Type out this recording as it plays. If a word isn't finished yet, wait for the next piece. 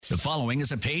The following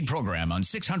is a paid program on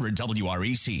 600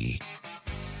 WREC.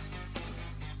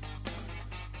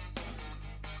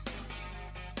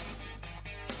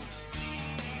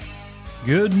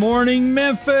 Good morning,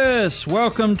 Memphis.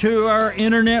 Welcome to our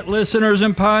internet listeners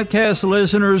and podcast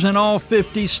listeners in all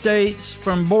 50 states,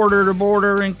 from border to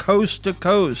border and coast to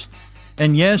coast.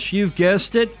 And yes, you've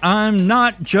guessed it, I'm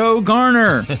not Joe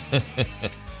Garner.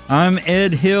 I'm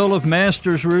Ed Hill of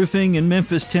Masters Roofing in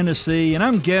Memphis, Tennessee, and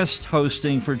I'm guest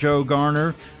hosting for Joe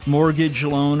Garner, Mortgage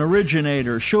Loan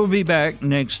Originator. She'll be back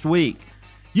next week.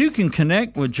 You can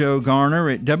connect with Joe Garner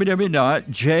at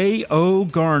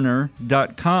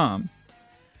www.jogarner.com.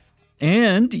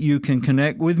 And you can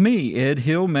connect with me, Ed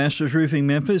Hill, Masters Roofing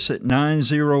Memphis, at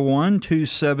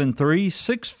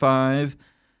 901-273-6594.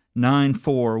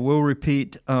 We'll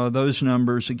repeat those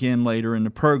numbers again later in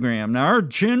the program. Now, our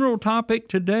general topic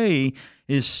today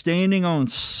is standing on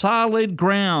solid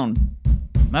ground.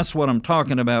 That's what I'm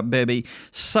talking about, baby.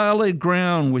 Solid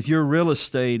ground with your real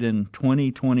estate in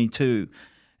 2022.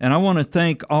 And I want to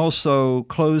thank also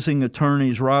closing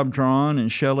attorneys Rob Drawn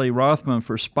and Shelley Rothman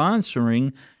for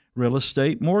sponsoring Real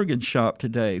Estate Mortgage Shop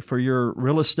today. For your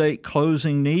real estate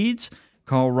closing needs,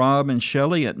 call Rob and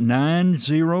Shelley at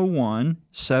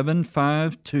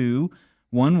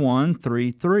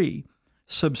 901-752-1133.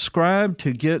 Subscribe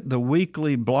to get the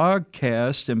weekly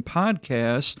blogcast and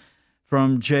podcast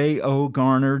from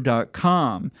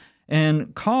jogarner.com.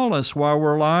 And call us while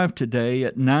we're live today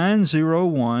at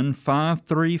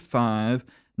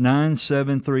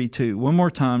 901-535-9732. One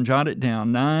more time, jot it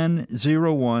down,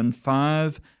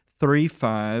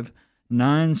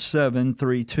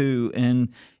 901-535-9732. And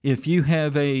if you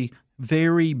have a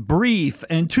very brief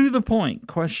and to the point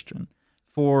question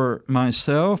for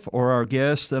myself or our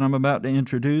guest that I'm about to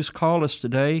introduce, call us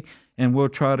today and we'll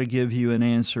try to give you an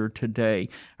answer today.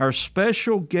 Our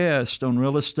special guest on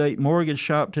Real Estate Mortgage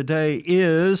Shop today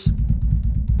is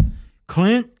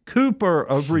Clint Cooper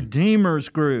of Redeemers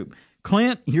Group.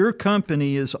 Clint, your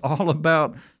company is all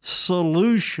about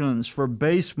solutions for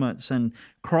basements and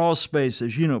crawl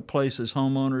spaces, places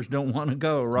homeowners don't want to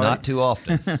go, right? Not too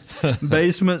often.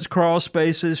 Basements, crawl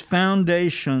spaces,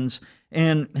 foundations.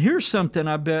 And here's something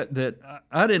I bet that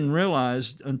I didn't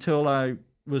realize until I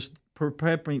was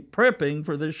prepping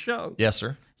for this show. Yes,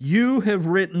 sir. You have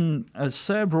written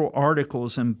several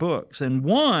articles and books, and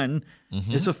one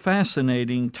is a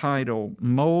fascinating title,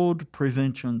 Mold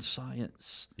Prevention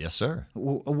Science. Yes, sir.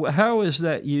 How is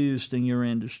that used in your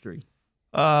industry?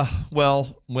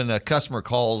 Well, when a customer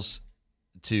calls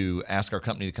to ask our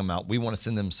company to come out, we want to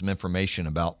send them some information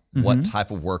about what type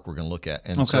of work we're going to look at.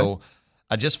 And so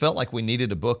I just felt like we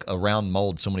needed a book around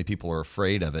mold. So many people are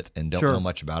afraid of it and don't know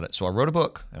much about it. So I wrote a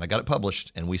book, and I got it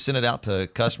published, and we sent it out to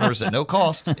customers at no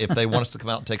cost if they want us to come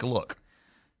out and take a look.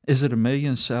 Is it a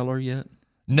million seller yet?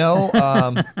 No,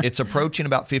 it's approaching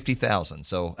about 50,000.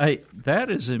 So, hey,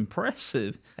 that is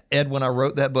impressive. Ed, when I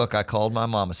wrote that book, I called my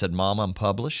mom and said, "Mom, I'm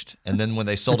published." And then when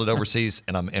they sold it overseas,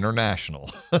 and I'm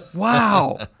international.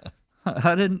 Wow.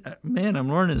 I'm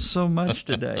learning so much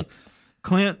today.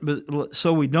 Clint,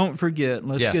 so we don't forget,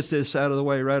 let's get this out of the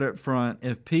way right up front.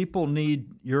 If people need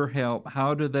your help,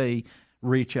 how do they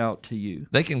reach out to you?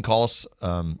 They can call us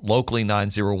locally,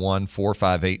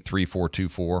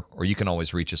 901-458-3424, or you can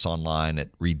always reach us online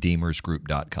at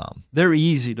redeemersgroup.com. They're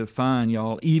easy to find,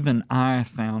 y'all. Even I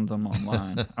found them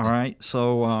online. All right?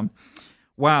 So,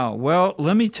 wow. Well,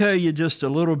 let me tell you just a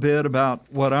little bit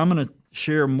about what I'm going to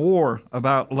share more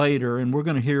about later, and we're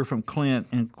going to hear from Clint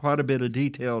in quite a bit of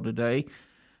detail today.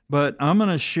 But I'm going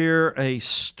to share a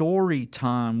story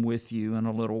time with you in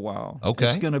a little while. Okay.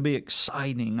 It's going to be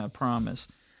exciting, I promise.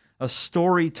 A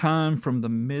story time from the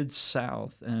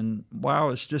Mid-South. And wow,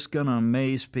 it's just going to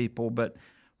amaze people. But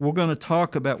we're going to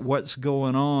talk about what's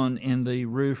going on in the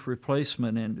roof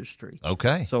replacement industry.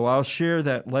 Okay. So I'll share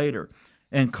that later.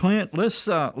 And Clint, let's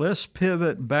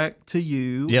pivot back to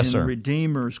you in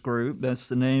Redeemers Group. That's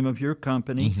the name of your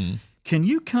company. Can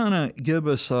you kind of give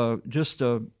us just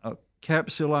a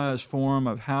capsulized form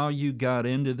of how you got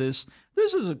into this?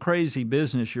 This is a crazy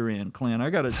business you're in, Clint.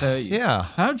 I got to tell you. Yeah.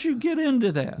 How'd you get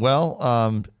into that?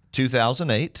 Well,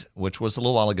 2008, which was a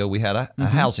little while ago, we had a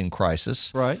housing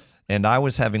crisis. Right. And I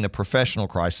was having a professional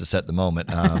crisis at the moment.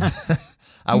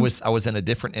 I was in a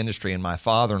different industry, and my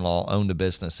father-in-law owned a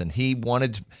business, and he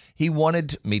wanted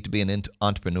me to be an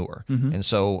entrepreneur. And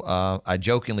so I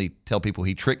jokingly tell people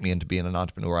he tricked me into being an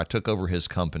entrepreneur. I took over his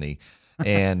company,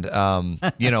 and he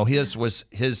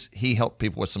helped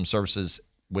people with some services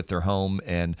with their home,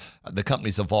 and the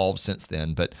company's evolved since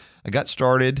then. But I got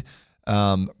started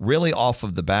really off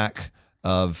of the back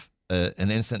of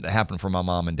an incident that happened for my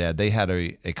mom and dad. They had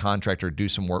a contractor do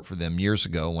some work for them years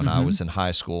ago when I was in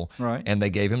high school. Right. And they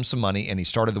gave him some money, and he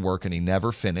started the work, and he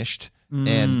never finished.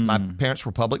 And my parents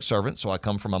were public servants, so I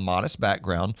come from a modest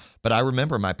background. But I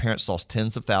remember my parents lost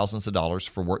tens of thousands of dollars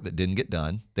for work that didn't get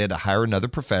done. They had to hire another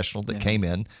professional that came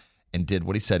in and did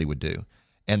what he said he would do.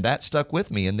 And that stuck with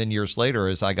me. And then years later,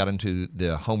 as I got into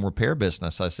the home repair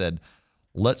business, I said,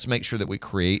 let's make sure that we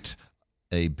create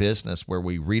a business where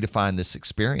we redefine this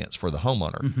experience for the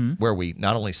homeowner, where we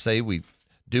not only say we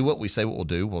do what we say what we'll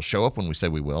do, we'll show up when we say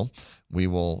we will,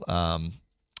 we'll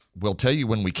tell you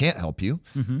when we can't help you,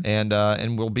 and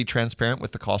we'll be transparent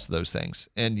with the cost of those things.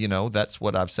 And, that's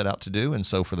what I've set out to do. And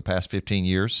so for the past 15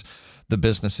 years, the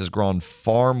business has grown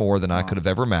far more than I could have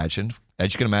ever imagined.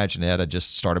 As you can imagine, Ed, I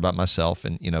just started by myself.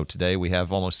 And, today we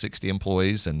have almost 60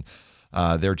 employees, and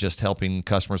they're just helping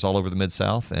customers all over the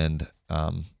Mid-South. And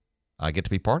I get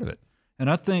to be part of it. And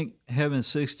I think having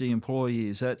 60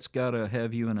 employees, that's got to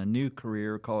have you in a new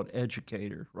career called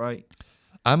educator, right?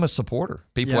 I'm a supporter.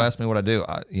 People ask me what I do.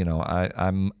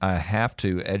 I have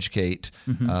to educate.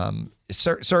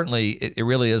 Certainly, it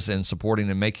really is in supporting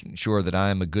and making sure that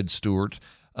I am a good steward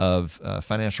of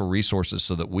financial resources,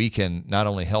 so that we can not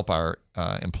only help our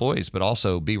employees, but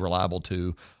also be reliable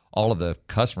to all of the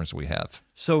customers we have.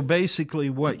 So basically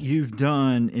what you've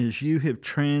done is you have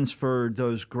transferred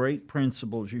those great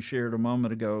principles you shared a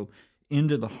moment ago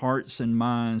into the hearts and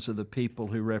minds of the people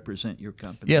who represent your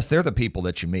company. Yes, they're the people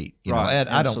that you meet. Right, Ed,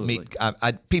 I don't meet.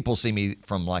 People see me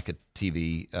from like a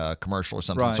TV commercial or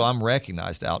something, so I'm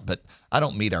recognized out. But I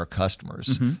don't meet our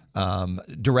customers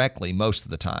directly most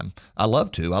of the time. I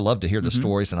love to. I love to hear the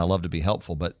stories, and I love to be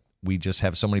helpful. But we just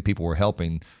have so many people we're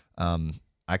helping.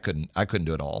 I couldn't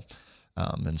do it all.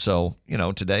 And so,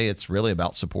 today it's really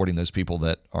about supporting those people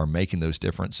that are making those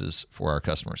differences for our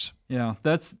customers. Yeah,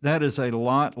 that is a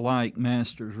lot like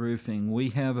Masters Roofing. We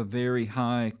have a very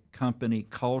high company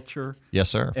culture, yes,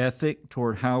 sir, ethic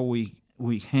toward how we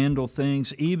handle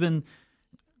things. Even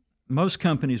most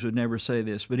companies would never say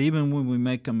this, but even when we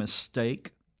make a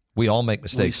mistake, we all make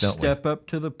mistakes, don't we? Step up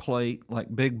to the plate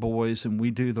like big boys, and we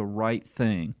do the right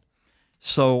thing.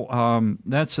 So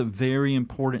that's a very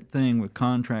important thing with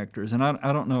contractors. And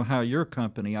I don't know how your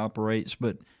company operates,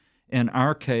 but in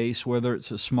our case, whether it's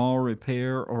a small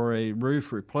repair or a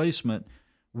roof replacement,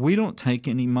 we don't take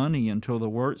any money until the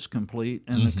work's complete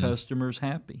and the customer's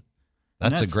happy.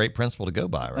 That's a great principle to go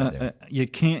by right there. You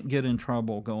can't get in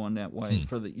trouble going that way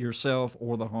for yourself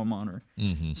or the homeowner.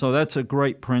 So that's a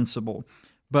great principle.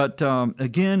 But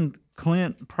again,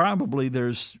 Clint, probably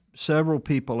there's several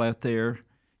people out there.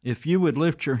 If you would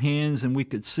lift your hands and we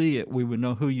could see it, we would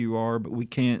know who you are, but we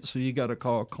can't, so you got to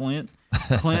call Clint.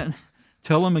 Clint,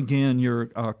 tell them again your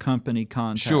company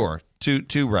contact. Sure.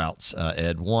 Two routes,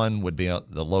 Ed. One would be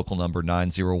the local number,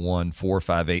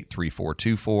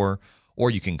 901-458-3424, or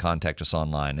you can contact us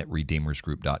online at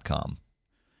redeemersgroup.com.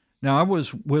 Now, I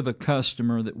was with a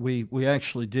customer that we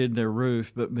actually did their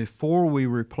roof, but before we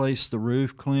replaced the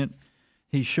roof, Clint,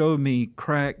 he showed me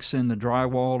cracks in the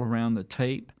drywall around the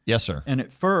tape. Yes, sir. And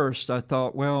at first I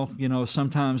thought, well,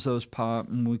 sometimes those pop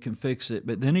and we can fix it.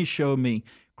 But then he showed me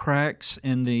cracks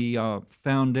in the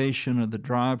foundation of the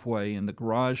driveway and the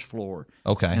garage floor.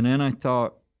 Okay. And then I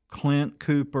thought, Clint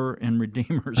Cooper and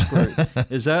Redeemers Group.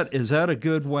 Is that a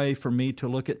good way for me to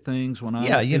look at things when I'm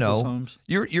at people's homes?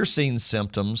 You're seeing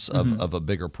symptoms of a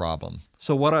bigger problem.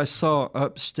 So what I saw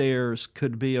upstairs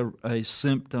could be a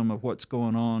symptom of what's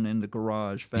going on in the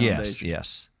garage foundation.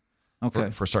 Yes.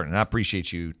 Okay. For certain. And I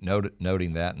appreciate you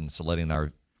noting that and so letting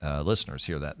our listeners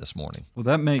hear that this morning. Well,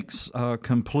 that makes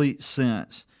complete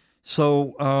sense.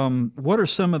 So what are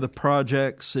some of the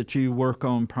projects that you work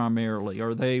on primarily?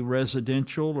 Are they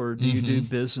residential or do you do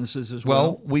businesses as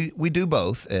well? Well, we do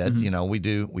both, Ed. We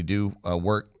do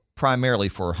work primarily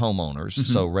for homeowners,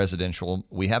 so residential.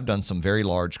 We have done some very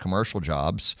large commercial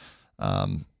jobs.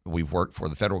 We've worked for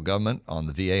the federal government on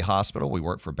the VA hospital. We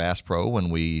worked for Bass Pro when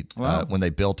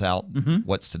they built out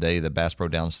what's today the Bass Pro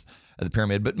down at the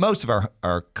Pyramid. But most of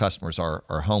our customers are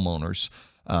homeowners.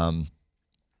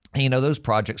 Those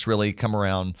projects really come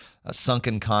around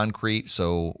sunken concrete.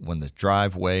 So when the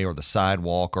driveway or the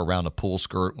sidewalk or around a pool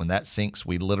skirt, when that sinks,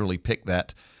 we literally pick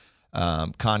that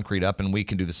concrete up, and we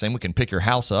can do the same. We can pick your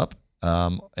house up.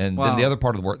 Then the other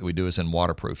part of the work that we do is in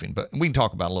waterproofing. But we can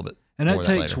talk about it a little bit. And that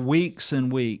takes weeks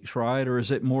and weeks, right? Or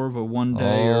is it more of a 1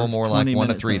 day or more like 1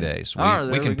 to 3 days.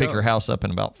 We can pick your house up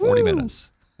in about 40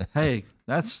 minutes. Hey,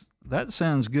 that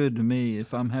sounds good to me.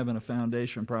 If I'm having a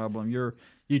foundation problem, you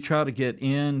try to get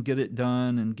in, get it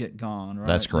done, and get gone, right?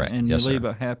 That's correct. And you yes, leave sir.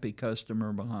 a happy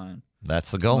customer behind.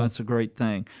 That's the goal. Well, that's a great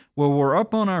thing. Well, we're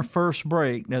up on our first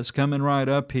break. That's coming right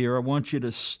up here. I want you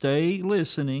to stay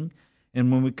listening.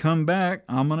 And when we come back,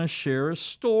 I'm going to share a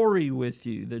story with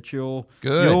you that you'll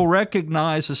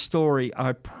recognize a story,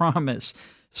 I promise.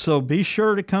 So be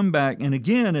sure to come back. And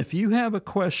again, if you have a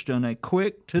question, a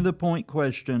quick, to-the-point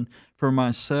question for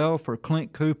myself or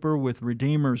Clint Cooper with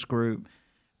Redeemers Group,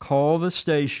 call the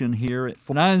station here at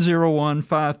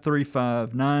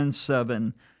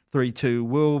 901-535-9732.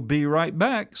 We'll be right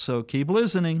back, so keep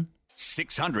listening.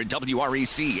 600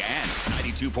 WREC and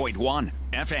 92.1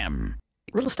 FM.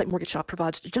 Real Estate Mortgage Shop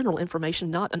provides general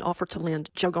information, not an offer to lend.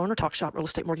 Joe Garner, Talk Shop. Real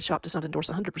Estate Mortgage Shop does not endorse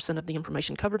 100% of the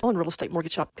information covered on Real Estate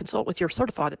Mortgage Shop. Consult with your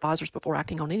certified advisors before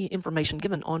acting on any information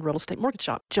given on Real Estate Mortgage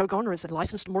Shop. Joe Garner is a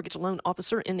licensed mortgage loan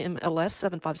officer, NMLS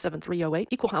 757308,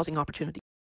 Equal Housing Opportunity.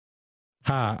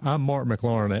 Hi, I'm Mark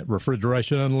McLaurin at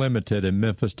Refrigeration Unlimited in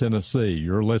Memphis, Tennessee.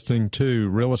 You're listening to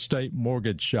Real Estate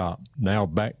Mortgage Shop. Now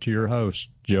back to your host,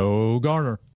 Joe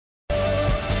Garner.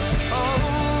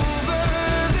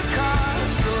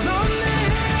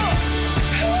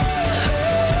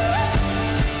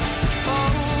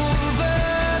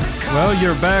 Well,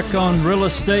 you're back on Real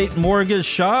Estate Mortgage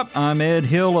Shop. I'm Ed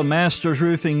Hill of Masters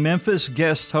Roofing Memphis,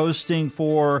 guest hosting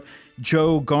for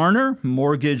Joe Garner,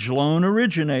 mortgage loan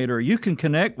originator. You can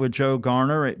connect with Joe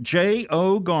Garner at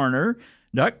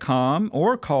jogarner.com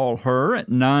or call her at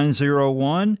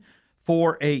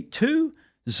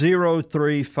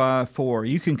 901-482-0354.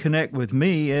 You can connect with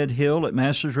me, Ed Hill, at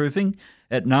Masters Roofing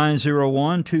at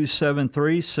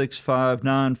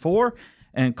 901-273-6594.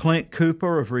 And Clint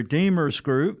Cooper of Redeemers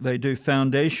Group. They do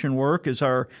foundation work as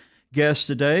our guest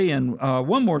today. And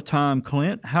one more time,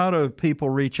 Clint, how do people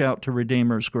reach out to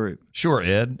Redeemers Group? Sure,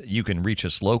 Ed. You can reach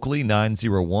us locally,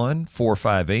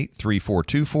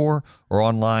 901-458-3424, or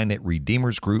online at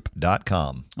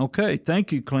redeemersgroup.com. Okay,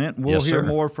 thank you, Clint. We'll hear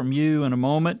more from you in a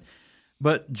moment.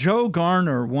 But Joe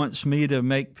Garner wants me to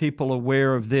make people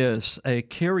aware of this. A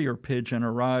carrier pigeon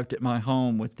arrived at my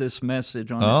home with this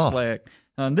message on its leg.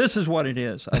 This is what it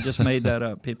is. I just made that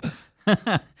up, people.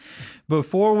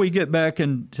 Before we get back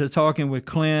into talking with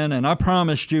Clint, and I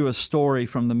promised you a story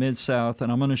from the Mid-South,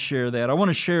 and I'm going to share that. I want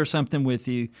to share something with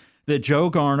you that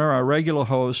Joe Garner, our regular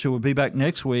host, who will be back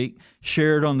next week,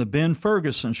 shared on the Ben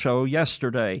Ferguson Show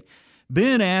yesterday.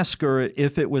 Ben asked her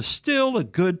if it was still a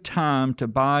good time to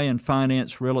buy and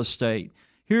finance real estate.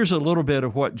 Here's a little bit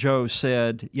of what Joe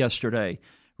said yesterday.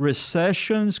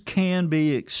 Recessions can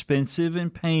be expensive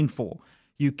and painful.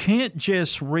 You can't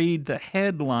just read the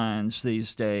headlines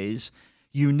these days.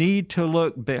 You need to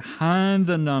look behind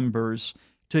the numbers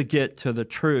to get to the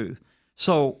truth.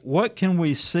 So what can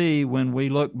we see when we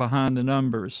look behind the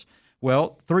numbers?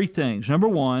 Well, three things. Number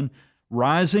one,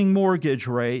 rising mortgage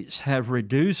rates have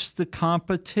reduced the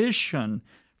competition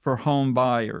for home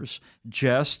buyers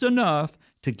just enough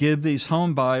to give these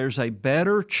home buyers a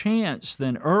better chance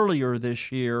than earlier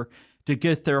this year to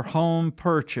get their home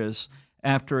purchased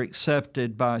after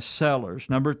accepted by sellers.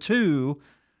 Number two,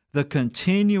 the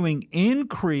continuing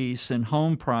increase in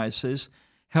home prices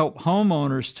help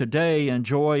homeowners today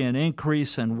enjoy an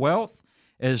increase in wealth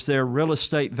as their real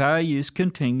estate values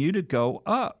continue to go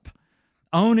up.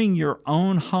 Owning your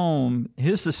own home,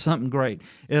 this is something great.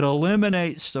 It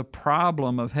eliminates the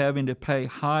problem of having to pay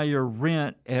higher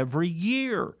rent every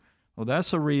year. Well,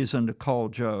 that's a reason to call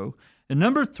Joe. And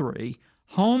number three,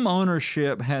 home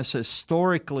ownership has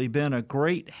historically been a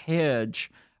great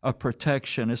hedge of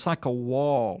protection. It's like a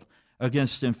wall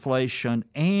against inflation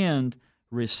and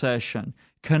recession.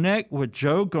 Connect with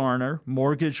Joe Garner,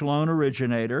 mortgage loan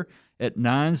originator, at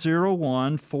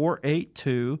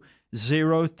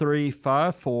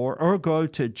 901-482-0354 or go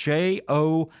to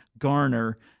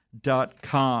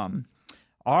jogarner.com.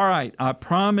 All right, I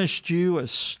promised you a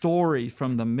story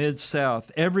from the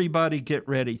Mid-South. Everybody get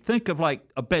ready. Think of like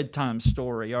a bedtime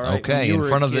story, all right? Okay, in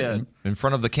front of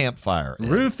the campfire.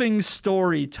 Roofing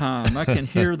story time. I can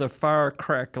hear the fire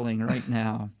crackling right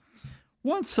now.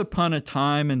 Once upon a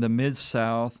time in the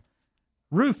Mid-South,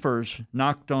 roofers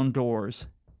knocked on doors,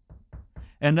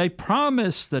 and they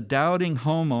promised the doubting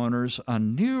homeowners a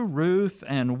new roof,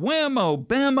 and whammo,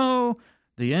 bammo,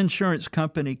 the insurance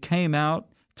company came out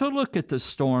to look at the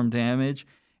storm damage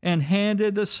and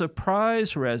handed the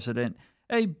surprised resident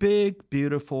a big,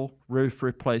 beautiful roof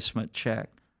replacement check.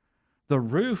 The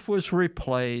roof was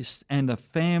replaced, and the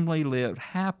family lived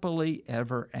happily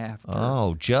ever after.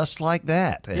 Oh, just like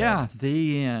that. Ed. Yeah,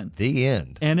 the end. The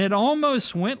end. And it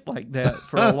almost went like that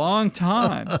for a long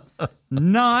time.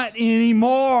 Not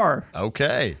anymore.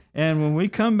 Okay. And when we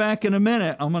come back in a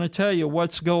minute, I'm going to tell you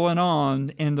what's going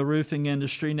on in the roofing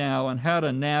industry now and how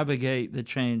to navigate the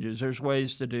changes. There's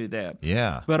ways to do that.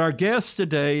 Yeah. But our guest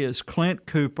today is Clint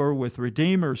Cooper with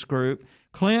Redeemers Group.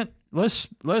 Clint,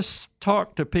 let's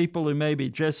talk to people who maybe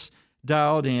just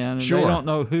dialed in and Sure. they don't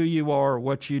know who you are or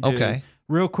what you do. Okay.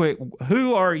 Real quick,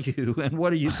 who are you and what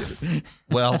do you do?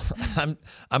 Well,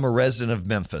 I'm a resident of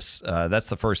Memphis. That's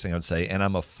the first thing I would say. And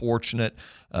I'm a fortunate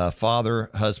father,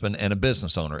 husband, and a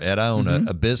business owner. Ed, I own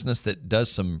a business that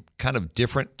does some kind of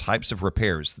different types of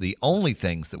repairs. The only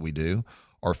things that we do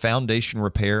are foundation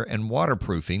repair and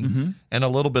waterproofing and a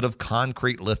little bit of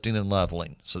concrete lifting and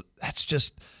leveling. So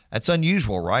that's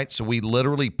unusual, right? So we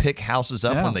literally pick houses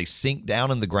up when they sink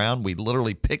down in the ground. We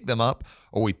literally pick them up,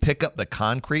 or we pick up the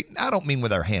concrete. I don't mean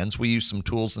with our hands. We use some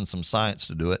tools and some science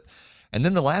to do it. And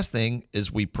then the last thing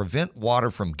is we prevent water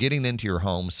from getting into your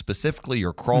home, specifically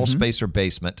your crawl space or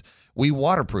basement. We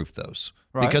waterproof those.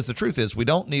 Right. Because the truth is we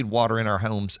don't need water in our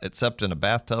homes except in a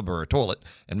bathtub or a toilet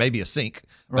and maybe a sink.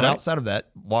 But outside of that,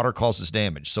 water causes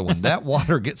damage. So when that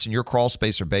water gets in your crawl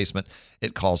space or basement,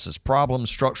 it causes problems,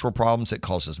 structural problems. It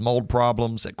causes mold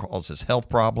problems. It causes health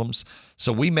problems.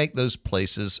 So we make those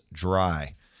places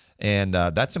dry. And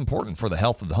that's important for the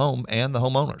health of the home and the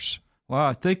homeowners. Well,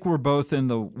 I think we're both in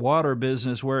the water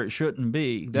business where it shouldn't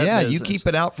be. You keep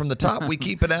it out from the top. We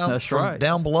keep it out from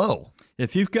down below.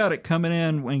 If you've got it coming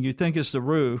in when you think it's the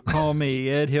roof, call me,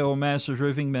 Ed Hill, Masters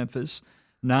Roofing Memphis,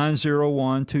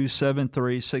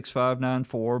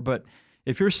 901-273-6594. But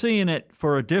if you're seeing it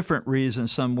for a different reason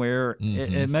somewhere,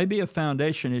 it may be a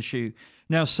foundation issue.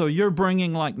 Now, so you're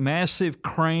bringing like massive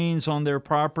cranes on their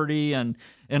property and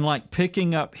like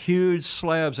picking up huge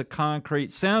slabs of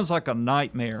concrete. Sounds like a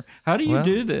nightmare. How do you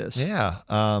do this? Yeah.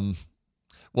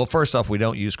 Well, first off, we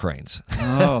don't use cranes.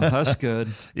 Oh, that's good.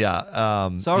 Yeah.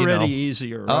 It's already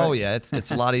easier, right? Oh, yeah.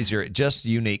 It's a lot easier. Just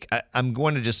unique. I'm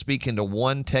going to just speak into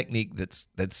one technique that's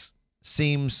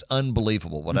seems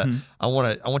unbelievable. But I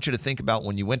want you to think about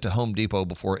when you went to Home Depot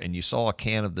before and you saw a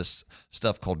can of this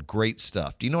stuff called Great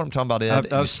Stuff. Do you know what I'm talking about,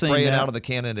 Ed? I've you seen spray it that. out of the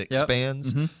can and it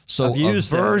expands. So I've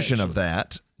used a version that, of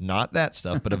that, not that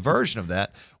stuff, but a version of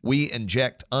that, we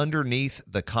inject underneath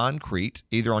the concrete,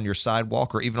 either on your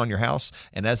sidewalk or even on your house.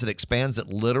 And as it expands, it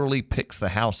literally picks the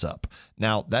house up.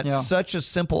 Now, that's such a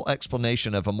simple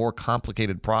explanation of a more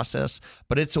complicated process,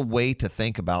 but it's a way to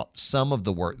think about some of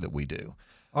the work that we do.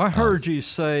 I heard you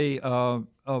say a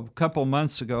couple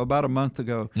months ago, about a month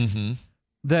ago,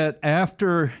 that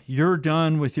after you're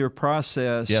done with your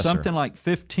process, something like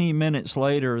 15 minutes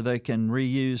later, they can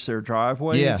reuse their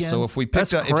driveway again? So if we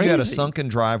picked up, if you had a sunken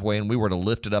driveway and we were to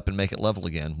lift it up and make it level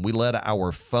again, we let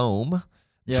our foam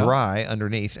dry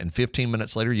underneath, and 15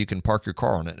 minutes later, you can park your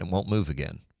car on it and it won't move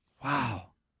again. Wow.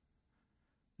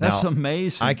 That's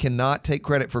amazing. I cannot take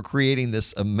credit for creating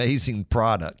this amazing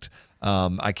product.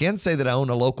 I can say that I own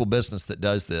a local business that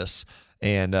does this,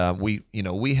 and we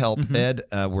help. Ed,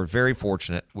 we're very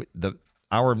fortunate.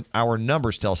 Our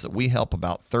numbers tell us that we help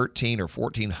about 1,300 or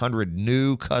 1,400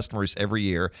 new customers every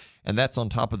year, and that's on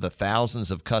top of the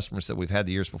thousands of customers that we've had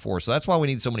the years before. So that's why we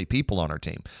need so many people on our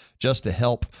team, just to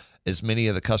help as many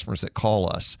of the customers that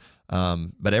call us.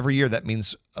 But every year that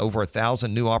means over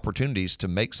 1,000 new opportunities to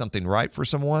make something right for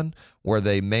someone where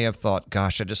they may have thought,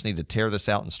 gosh, I just need to tear this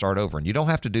out and start over. And you don't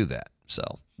have to do that.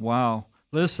 So, wow.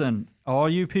 Listen, all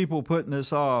you people putting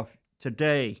this off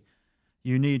today,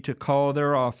 you need to call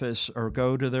their office or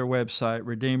go to their website,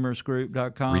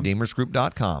 redeemersgroup.com.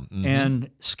 Redeemersgroup.com. And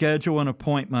schedule an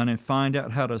appointment and find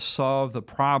out how to solve the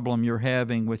problem you're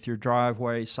having with your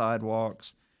driveway,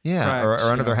 sidewalks. Yeah, or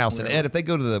under their house. And Ed, if they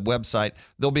go to the website,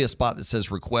 there'll be a spot that says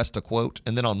request a quote.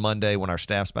 And then on Monday, when our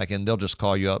staff's back in, they'll just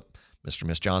call you up. Mr. and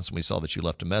Miss Johnson, we saw that you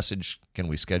left a message. Can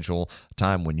we schedule a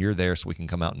time when you're there so we can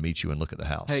come out and meet you and look at the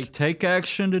house? Hey, take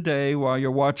action today while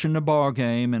you're watching the ball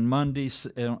game. And Monday,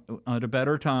 at a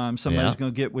better time, somebody's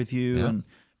going to get with you and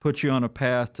put you on a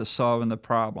path to solving the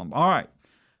problem. All right.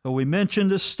 Well, we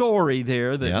mentioned a story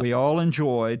there that we all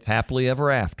enjoyed. Happily ever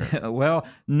after. Well,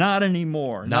 not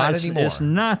anymore. Not anymore. It's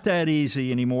not that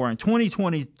easy anymore. In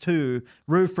 2022,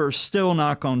 roofers still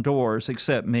knock on doors,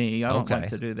 except me. I don't like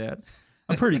to do that.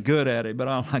 I'm pretty good at it, but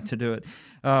I don't like to do it.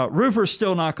 Roofers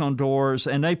still knock on doors,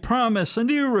 and they promise a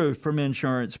new roof from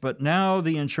insurance, but now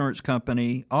the insurance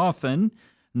company often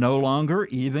no longer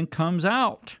even comes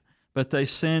out, but they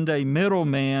send a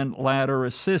middleman ladder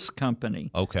assist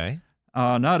company. Okay.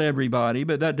 Not everybody,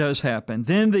 but that does happen.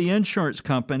 Then the insurance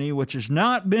company, which has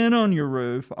not been on your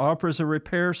roof, offers a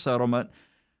repair settlement,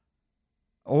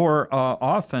 or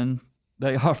often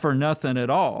they offer nothing at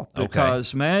all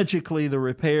because magically the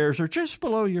repairs are just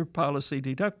below your policy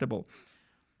deductible.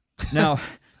 Now,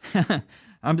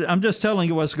 I'm just telling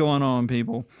you what's going on,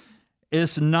 people.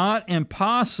 It's not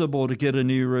impossible to get a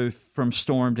new roof from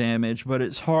storm damage, but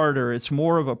it's harder. It's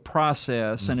more of a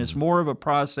process, and it's more of a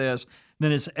process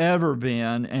than it's ever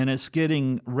been, and it's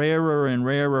getting rarer and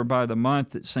rarer by the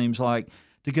month, it seems like,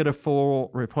 to get a full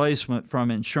replacement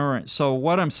from insurance. So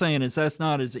what I'm saying is that's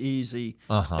not as easy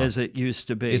as it used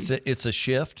to be. It's a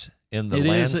shift in the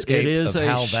landscape. It is of a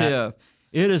how shift.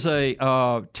 It is a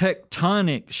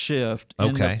tectonic shift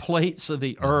in the plates of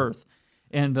the earth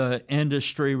in the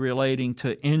industry relating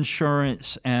to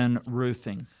insurance and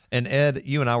roofing. And Ed,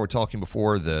 you and I were talking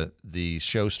before the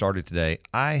show started today.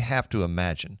 I have to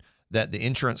imagine that the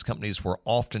insurance companies were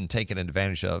often taken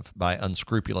advantage of by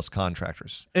unscrupulous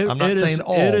contractors. I'm not saying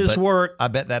all, but I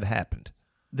bet that happened.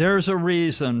 There's a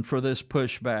reason for this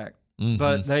pushback,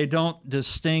 but they don't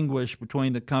distinguish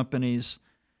between the companies.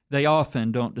 They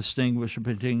often don't distinguish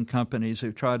between companies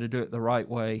who try to do it the right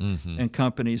way and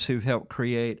companies who've helped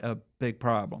create a big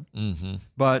problem.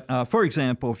 But, for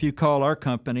example, if you call our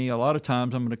company, a lot of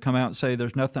times I'm going to come out and say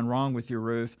there's nothing wrong with your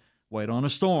roof. Wait on a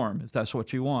storm if that's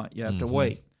what you want. You have to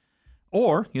wait.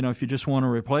 Or, if you just want to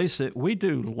replace it, we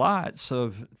do lots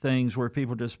of things where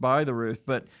people just buy the roof.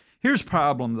 But here's the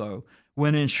problem, though.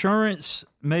 When insurance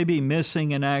may be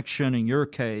missing in action in your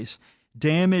case,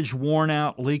 damaged,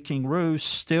 worn-out, leaking roofs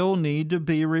still need to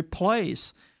be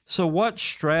replaced. So what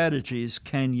strategies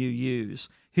can you use?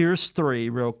 Here's 3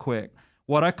 real quick.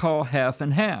 What I call half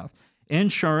and half.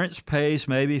 Insurance pays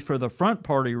maybe for the front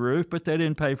part of your roof, but they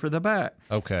didn't pay for the back.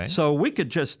 Okay. So we could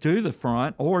just do the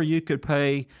front, or you could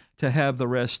pay to have the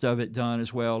rest of it done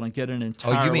as well and get an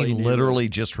entirely you mean new literally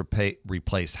roof. just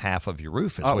replace half of your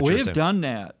roof is what you're saying? We've done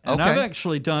that. And I've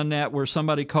actually done that where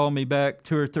somebody called me back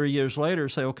 2 or 3 years later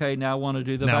and say, okay, now I want to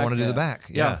do the back. Now I want to do the back.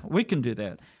 Yeah, we can do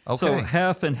that. Okay. So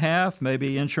half and half,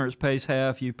 maybe insurance pays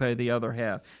half, you pay the other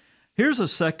half. Here's a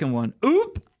second one.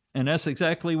 OOP, and that's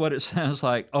exactly what it sounds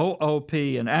like, OOP,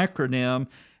 an acronym,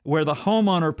 where the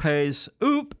homeowner pays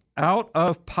OOP out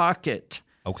of pocket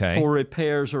for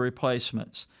repairs or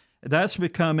replacements. That's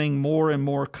becoming more and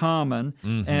more common,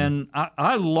 and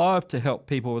I love to help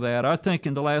people with that. I think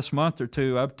in the last month or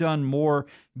 2, I've done more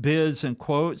bids and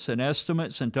quotes and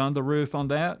estimates and done the roof on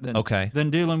that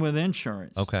than dealing with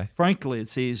insurance. Frankly,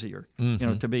 it's easier,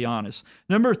 to be honest.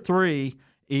 Number 3,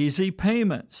 easy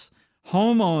payments. The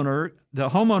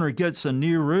homeowner gets a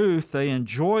new roof, they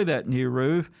enjoy that new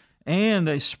roof, and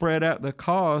they spread out the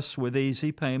costs with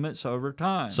easy payments over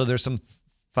time. So there's some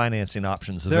financing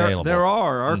options available. There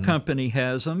are. Our company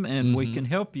has them, and we can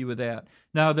help you with that.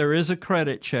 Now, there is a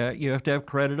credit check. You have to have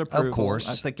credit approval. Of course.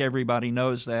 I think everybody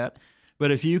knows that. But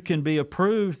if you can be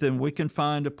approved, then we can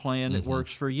find a plan that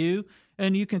works for you,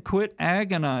 and you can quit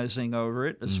agonizing over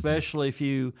it, especially if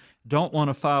you don't want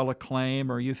to file a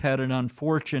claim or you've had an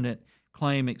unfortunate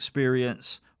claim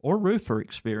experience or roofer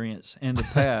experience in the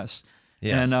past.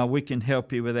 Yes. And we can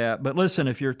help you with that. But listen,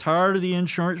 if you're tired of the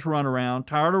insurance runaround,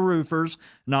 tired of roofers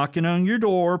knocking on your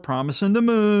door, promising the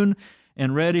moon,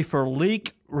 and ready for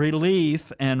leak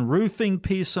relief and roofing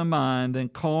peace of mind, then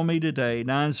call me today,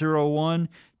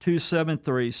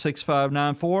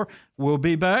 901-273-6594. We'll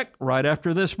be back right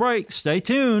after this break. Stay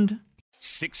tuned.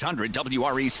 600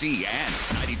 WREC and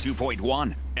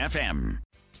 92.1 FM.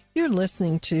 You're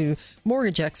listening to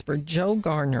mortgage expert Joe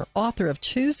Gardner, author of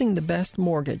Choosing the Best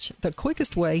Mortgage, the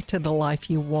quickest way to the life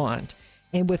you want,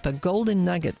 and with a golden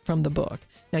nugget from the book.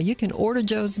 Now, you can order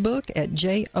Joe's book at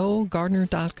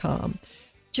jogardner.com.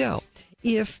 Joe,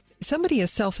 if somebody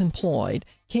is self-employed,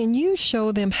 can you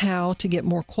show them how to get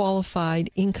more qualified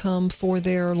income for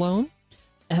their loan?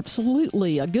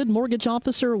 Absolutely. A good mortgage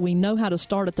officer, we know how to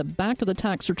start at the back of the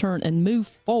tax return and move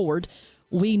forward.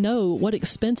 We know what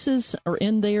expenses are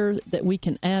in there that we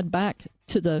can add back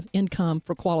to the income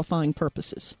for qualifying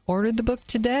purposes. Order the book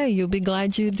today. You'll be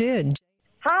glad you did.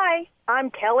 Hi,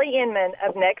 I'm Kelly Inman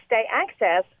of Next Day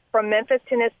Access from Memphis,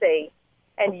 Tennessee,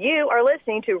 and you are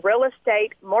listening to Real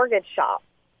Estate Mortgage Shop.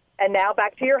 And now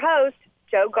back to your host,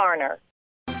 Joe Garner.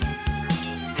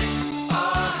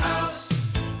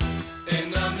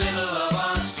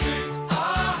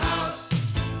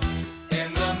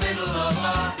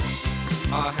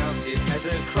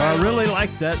 I really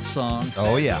like that song.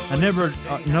 Oh, yeah. I never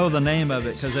know the name of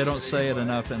it because they don't say it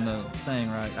enough in the thing,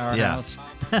 right? Our house.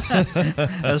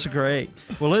 That's great.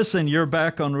 Well, listen, you're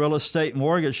back on Real Estate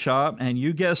Mortgage Shop, and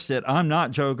you guessed it, I'm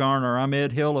not Joe Garner. I'm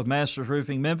Ed Hill of Masters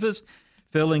Roofing Memphis,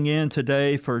 filling in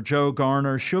today for Joe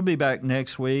Garner. She'll be back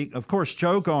next week. Of course,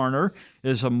 Joe Garner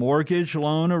is a mortgage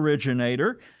loan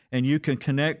originator, and you can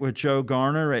connect with Joe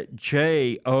Garner at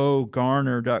jogarner.com.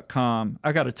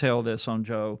 I got to tell this on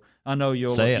Joe. I know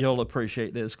you'll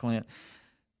appreciate this, Clint.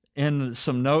 In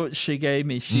some notes she gave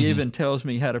me, she even tells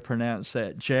me how to pronounce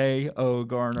that,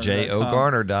 jogarner.com.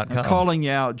 jogarner.com. I'm calling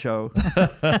you out, Joe.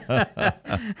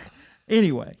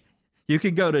 Anyway, you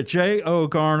can go to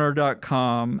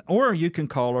jogarner.com, or you can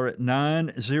call her at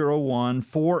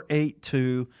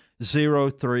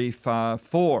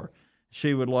 901-482-0354.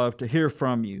 She would love to hear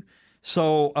from you.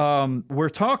 So we're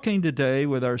talking today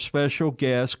with our special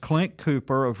guest, Clint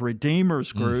Cooper of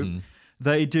Redeemers Group.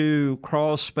 They do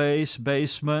crawl space,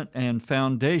 basement, and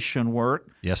foundation work.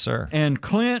 Yes, sir. And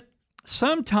Clint,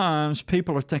 sometimes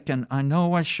people are thinking, I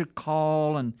know I should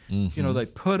call, and they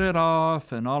put it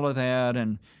off and all of that,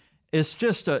 and it's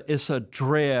just it's a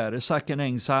dread. It's like an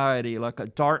anxiety, like a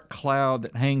dark cloud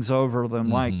that hangs over them.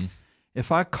 Like,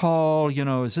 if I call,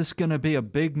 is this going to be a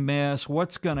big mess?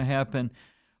 What's going to happen?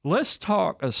 Let's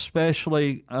talk,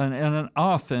 especially and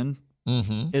often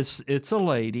it's a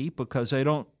lady, because they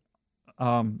don't.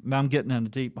 I'm getting in a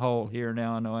deep hole here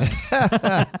now. I know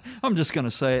I'm just going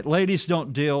to say it. Ladies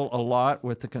don't deal a lot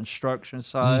with the construction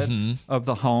side of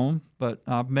the home, but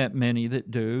I've met many that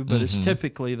do. But it's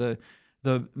typically the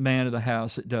man of the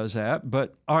house that does that.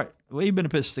 But all right, well, even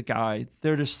if it's the guy,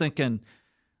 they're just thinking,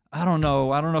 I don't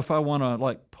know if I want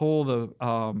to pull the,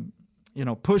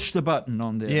 push the button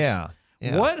on this. Yeah.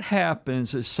 What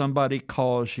happens if somebody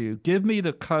calls you? Give me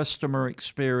the customer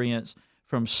experience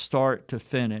from start to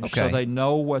finish, so they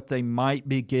know what they might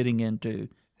be getting into.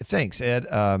 Thanks, Ed.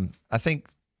 I think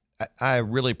I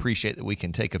really appreciate that we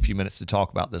can take a few minutes to talk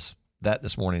about this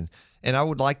morning. And I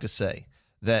would like to say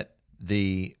that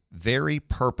the very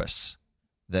purpose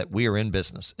that we are in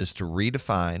business is to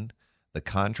redefine the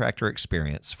contractor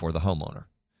experience for the homeowner.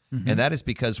 And that is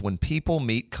because when people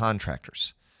meet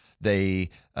contractors, they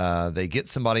get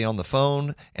somebody on the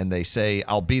phone and they say,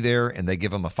 I'll be there, and they give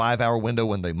them a 5-hour window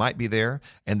when they might be there,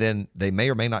 and then they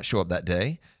may or may not show up that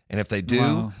day. And if they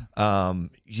do, I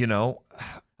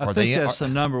think that's the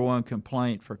number one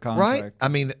complaint for contractors. Right? I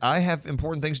mean, I have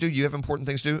important things to do. You have important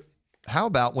things to do. How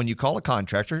about when you call a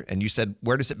contractor and you said,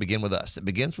 where does it begin with us? It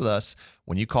begins with us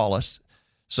when you call us.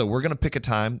 So we're going to pick a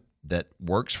time that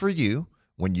works for you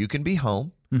when you can be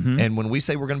home. And when we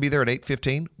say we're going to be there at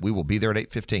 8:15, we will be there at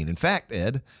 8:15. In fact,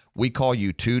 Ed, we call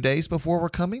you 2 days before we're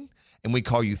coming, and we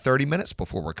call you 30 minutes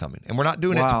before we're coming. And we're not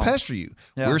doing it to pester you.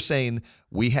 Yeah. We're saying,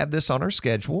 we have this on our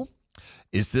schedule.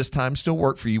 Is this time still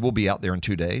work for you? We'll be out there in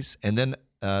 2 days. And then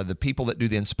the people that do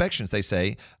the inspections, they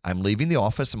say, I'm leaving the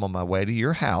office. I'm on my way to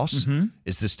your house.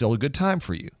 Is this still a good time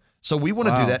for you? So we want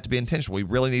to do that to be intentional. We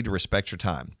really need to respect your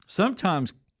time.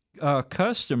 Sometimes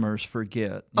customers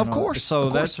forget. Of course. So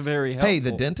that's very helpful. Hey,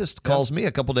 the dentist calls me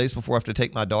a couple days before I have to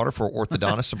take my daughter for an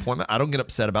orthodontist appointment. I don't get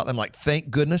upset about them. Like, thank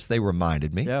goodness they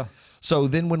reminded me. Yeah. So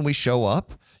then when we show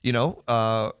up,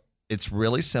 it's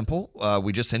really simple.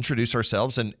 We just introduce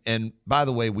ourselves. And by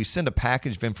the way, we send a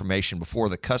package of information before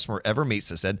the customer ever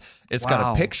meets us. And it's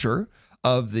got a picture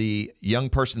of the young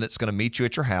person that's going to meet you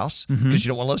at your house, because you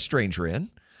don't want to let a stranger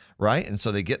in, right? And so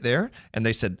they get there and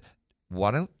they said,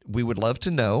 we would love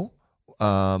to know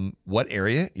what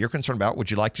area you're concerned about. Would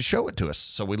you like to show it to us?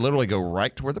 So we literally go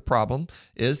right to where the problem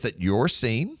is that you're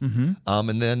seeing.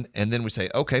 And then we say,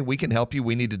 okay, we can help you.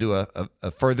 We need to do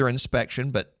a further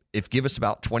inspection, but give us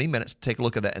about 20 minutes to take a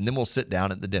look at that. And then we'll sit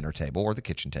down at the dinner table or the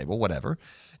kitchen table, whatever,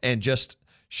 and just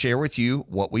share with you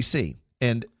what we see.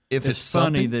 And if it's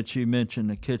funny that you mentioned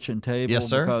the kitchen table, yes,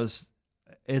 sir, because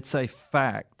it's a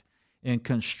fact. In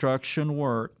construction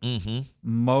work,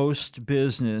 most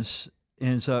business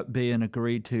ends up being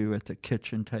agreed to at the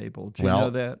kitchen table. Do you know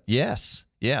that? Yes.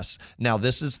 Now,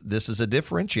 this is a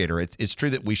differentiator. It's true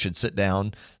that we should sit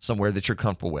down somewhere that you're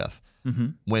comfortable with.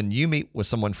 When you meet with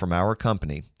someone from our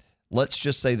company, let's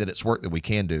just say that it's work that we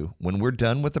can do. When we're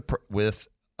done with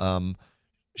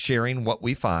sharing what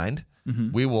we find,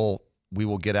 we will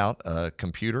get out a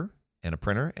computer and a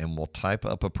printer, and we'll type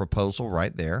up a proposal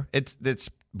right there. It's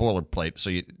boilerplate, so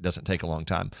it doesn't take a long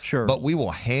time. Sure. But we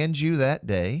will hand you that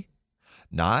day,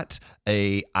 not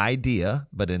a idea,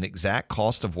 but an exact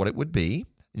cost of what it would be.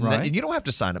 Right. And you don't have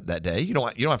to sign up that day. You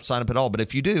don't have to sign up at all. But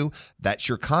if you do, that's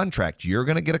your contract. You're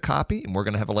going to get a copy, and we're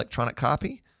going to have electronic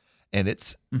copy. And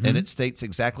and it states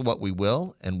exactly what we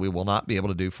will and we will not be able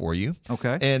to do for you.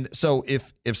 Okay. And so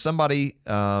if somebody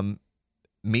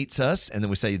meets us, and then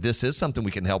we say, this is something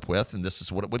we can help with, and this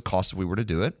is what it would cost if we were to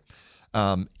do it.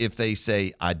 If they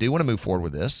say, I do want to move forward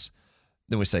with this,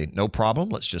 then we say, no problem,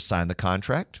 let's just sign the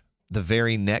contract. The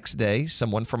very next day,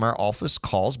 someone from our office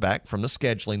calls back from the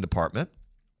scheduling department.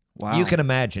 Wow. You can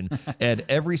imagine, Ed,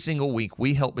 every single week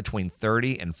we help between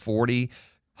 30 and 40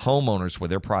 homeowners with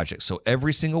their projects. So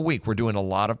every single week we're doing a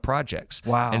lot of projects.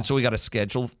 Wow. And so we got to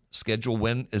schedule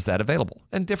when is that available.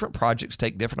 And different projects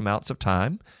take different amounts of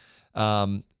time.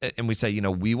 And we say,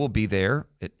 we will be there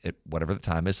at whatever the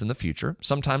time is in the future.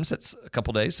 Sometimes it's a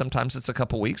couple days. Sometimes it's a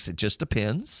couple weeks. It just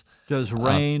depends. Does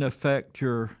rain affect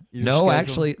your no, schedule?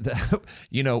 Actually,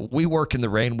 we work in the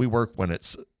rain. We work when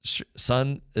it's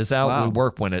sun is out. Wow. We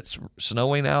work when it's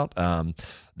snowing out.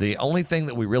 The only thing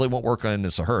that we really won't work on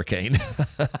is a hurricane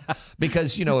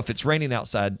because, if it's raining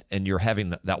outside and you're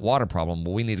having that water problem,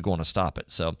 well, we need to go on and stop it.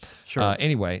 So Sure.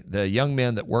 Anyway, the young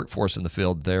men that work for us in the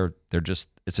field, they're just,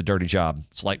 it's a dirty job.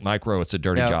 It's like micro, it's a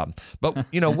dirty job. But,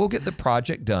 we'll get the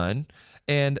project done.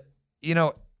 And,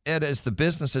 Ed, as the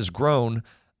business has grown,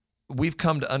 we've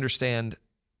come to understand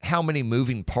how many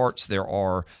moving parts there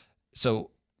are.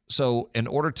 So in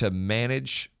order to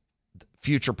manage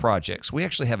future projects, we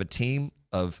actually have a team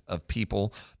of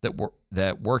people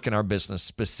that work in our business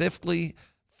specifically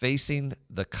facing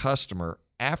the customer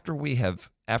after we have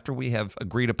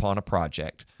agreed upon a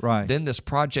project. Right. Then this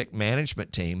project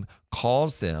management team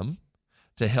calls them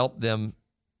to help them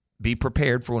be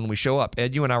prepared for when we show up.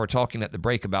 Ed, you and I were talking at the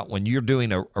break about when you're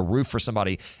doing a roof for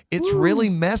somebody, it's really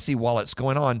messy while it's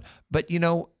going on. But,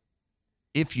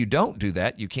 if you don't do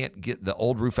that, you can't get the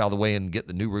old roof out of the way and get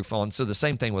the new roof on. So the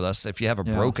same thing with us. If you have a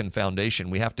broken foundation,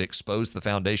 we have to expose the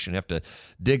foundation. You have to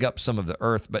dig up some of the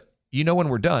earth. But when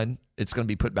we're done, it's going to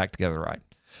be put back together right.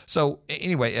 So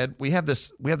anyway, Ed, we have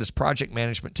this project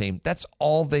management team. That's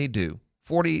all they do.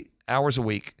 40 hours a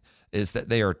week is that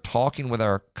they are talking with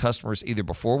our customers either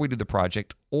before we do the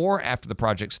project or after the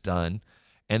project's done.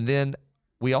 And then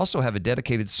we also have a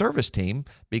dedicated service team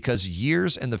because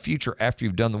years in the future after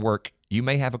you've done the work, you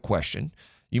may have a question.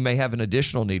 You may have an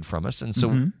additional need from us. And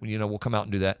so, we'll come out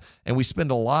and do that. And we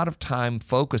spend a lot of time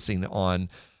focusing on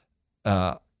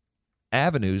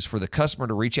avenues for the customer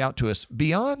to reach out to us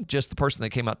beyond just the person that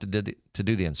came out to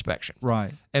do the inspection.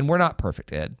 Right. And we're not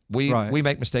perfect, Ed. We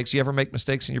make mistakes. You ever make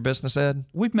mistakes in your business, Ed?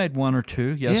 We've made one or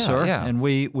two, yes, sir. Yeah. And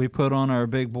we put on our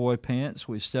big boy pants.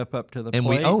 We step up to the and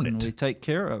plate we own it. and we take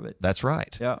care of it. That's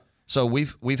right. Yeah. So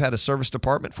we've had a service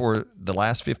department for the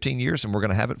last 15 years, and we're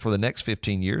going to have it for the next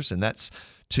 15 years, and that's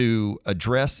to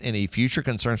address any future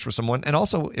concerns for someone. And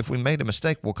also, if we made a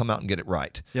mistake, we'll come out and get it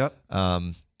right. Yep.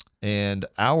 And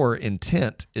our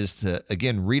intent is to,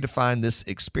 again, redefine this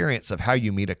experience of how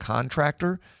you meet a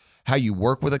contractor, how you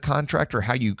work with a contractor,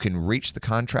 how you can reach the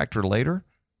contractor later.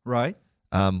 Right.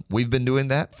 We've been doing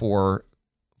that for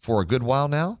a good while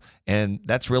now, and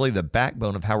that's really the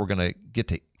backbone of how we're going to get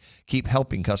to keep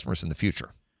helping customers in the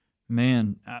future.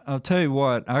 Man, I'll tell you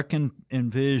what, I can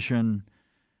envision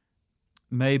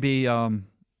maybe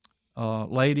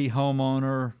lady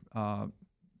homeowner,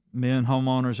 men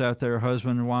homeowners out there,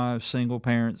 husband and wives, single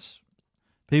parents,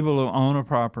 people who own a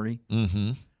property.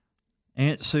 Mm-hmm.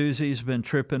 Aunt Susie's been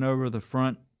tripping over the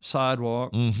front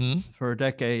sidewalk for a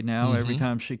decade now every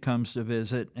time she comes to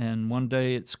visit, and one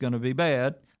day it's going to be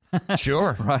bad.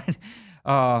 Sure.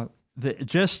 Right?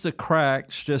 Just the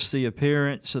cracks, just the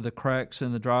appearance of the cracks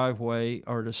in the driveway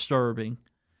are disturbing.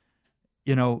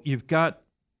 You've got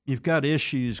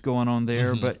issues going on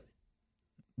there, but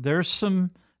there's some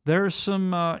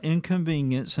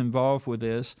inconvenience involved with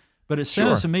this. But it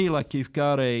sounds to me like you've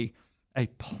got a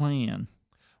plan.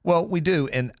 Well, we do,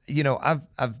 and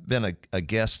I've been a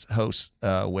guest host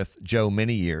with Jo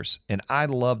many years, and I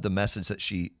love the message that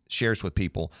she shares with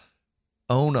people.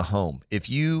 Own a home. If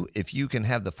you can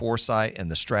have the foresight and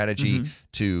the strategy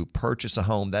to purchase a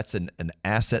home, that's an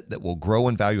asset that will grow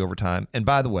in value over time. And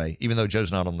by the way, even though Joe's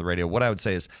not on the radio, what I would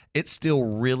say is it's still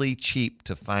really cheap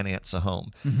to finance a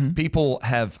home. People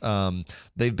have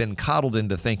they've been coddled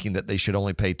into thinking that they should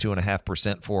only pay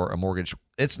 2.5% for a mortgage.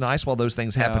 It's nice while those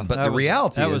things happen, but the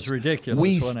reality is was ridiculous,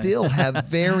 we still have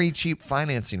very cheap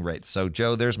financing rates. So,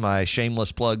 Joe, there's my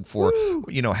shameless plug for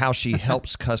how she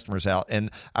helps customers out.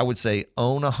 And I would say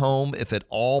own a home if at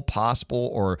all possible,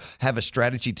 or have a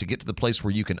strategy to get to the place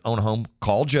where you can own a home.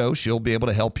 Call Jo. She'll be able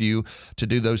to help you to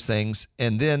do those things.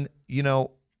 And then,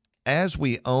 as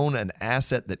we own an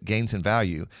asset that gains in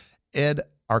value, Ed,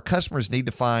 our customers need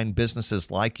to find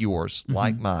businesses like yours,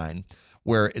 like mine,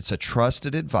 where it's a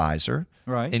trusted advisor.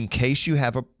 Right. In case you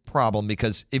have a problem,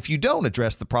 because if you don't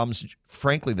address the problems,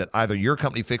 frankly, that either your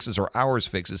company fixes or ours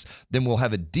fixes, then we'll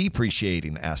have a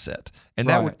depreciating asset. And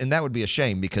that would be a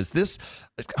shame, because this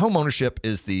home ownership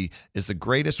is the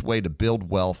greatest way to build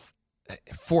wealth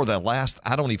for the last,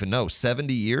 I don't even know,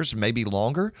 70 years, maybe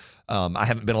longer. I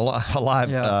haven't been alive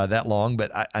that long,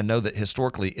 but I know that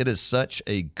historically it is such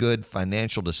a good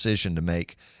financial decision to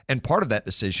make. And part of that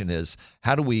decision is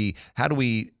how do we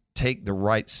take the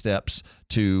right steps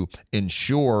to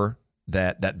ensure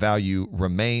that value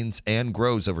remains and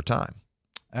grows over time?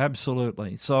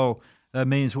 Absolutely. So that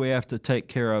means we have to take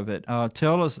care of it.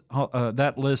 Tell us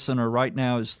that listener right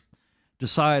now is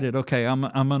decided, okay, I'm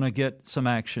going to get some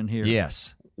action here.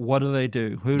 Yes. What do they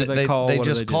do? Who do they call? They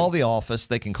just call the office.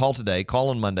 They can call today, call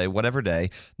on Monday, whatever day,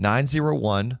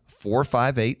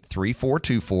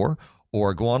 901-458-3424,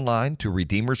 or go online to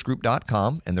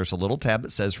redeemersgroup.com, and there's a little tab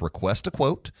that says request a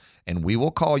quote, and we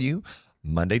will call you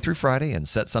Monday through Friday and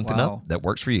set something up that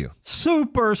works for you.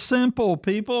 Super simple,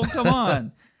 people. Come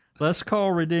on. Let's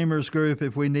call Redeemers Group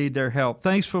if we need their help.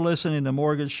 Thanks for listening to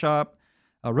Mortgage Shop.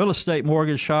 Real Estate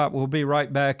Mortgage Shop. We'll be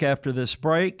right back after this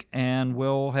break, and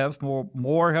we'll have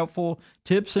more helpful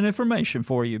tips and information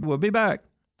for you. We'll be back.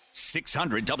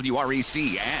 600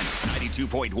 WREC and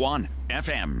 92.1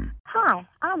 FM. Hi,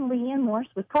 I'm Leanne Morse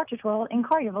with Partridge World in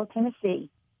Collierville,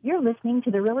 Tennessee. You're listening to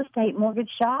the Real Estate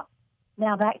Mortgage Shop.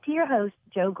 Now back to your host,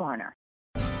 Joe Garner.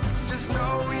 Just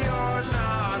know you're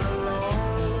not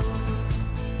alone,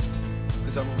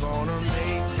 'cause I'm gonna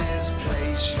make this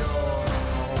place yours.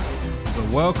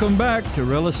 Welcome back to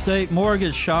Real Estate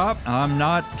Mortgage Shop. I'm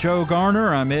not Joe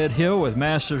Garner. I'm Ed Hill with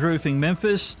Masters Roofing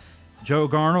Memphis. Joe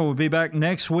Garner will be back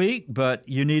next week, but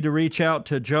you need to reach out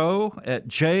to Joe at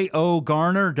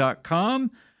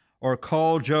jogarner.com or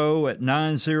call Joe at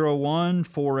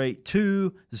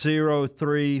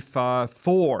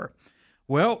 901-482-0354.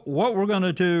 Well, what we're going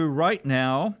to do right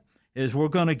now is we're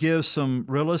going to give some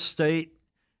real estate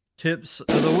tips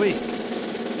of the week.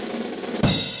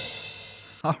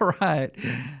 All right.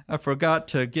 I forgot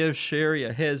to give Sherry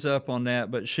a heads up on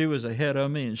that, but she was ahead of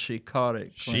me and she caught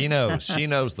it. She knows. She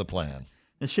knows the plan.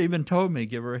 And she even told me,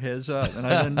 give her a heads up, and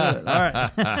I didn't do it. All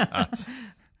right.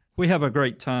 We have a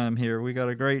great time here. We got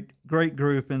a great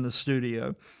group in the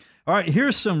studio. All right,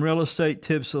 here's some real estate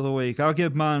tips of the week. I'll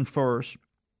give mine first.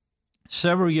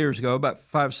 Several years ago, about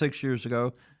 5-6 years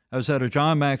ago, I was at a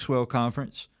John Maxwell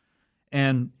conference.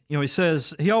 And, you know,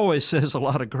 he always says a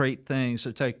lot of great things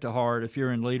to take to heart if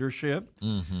you're in leadership.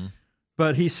 Mm-hmm.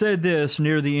 But he said this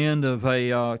near the end of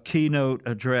a keynote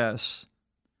address.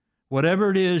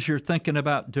 Whatever it is you're thinking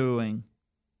about doing,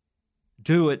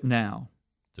 do it now.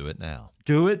 Do it now.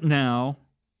 Do it now.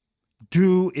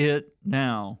 Do it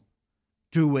now.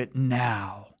 Do it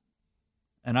now.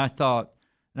 And I thought,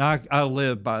 I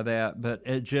live by that, but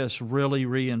it just really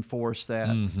reinforced that.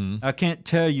 Mm-hmm. I can't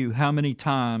tell you how many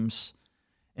times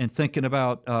in thinking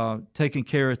about taking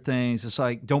care of things, it's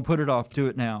like, don't put it off, do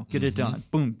it now, get it done.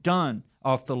 Boom, done,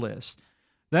 off the list.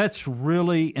 That's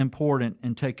really important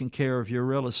in taking care of your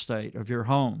real estate, of your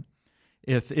home.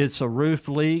 If it's a roof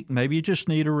leak, maybe you just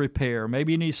need a repair.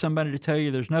 Maybe you need somebody to tell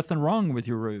you there's nothing wrong with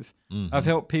your roof. Mm-hmm. I've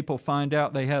helped people find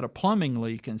out they had a plumbing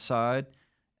leak inside,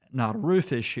 not a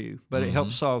roof issue, but it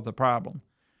helps solve the problem.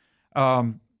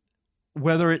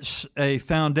 Whether it's a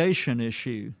foundation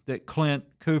issue that Clint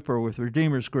Cooper with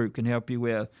Redeemers Group can help you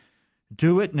with,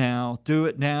 do it now, do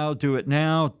it now, do it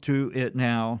now, do it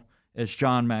now, as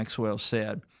John Maxwell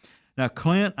said. Now,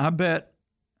 Clint, I'm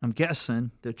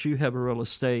guessing that you have a real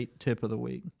estate tip of the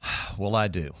week. Well, I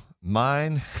do.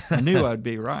 Mine. I knew I'd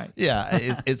be right. Yeah,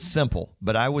 it's simple,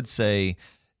 but I would say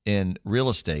in real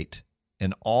estate,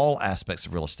 in all aspects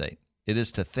of real estate, it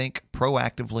is to think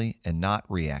proactively and not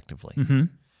reactively. Mm-hmm.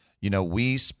 You know,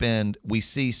 we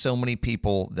see so many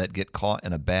people that get caught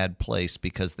in a bad place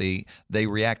because they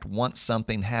react once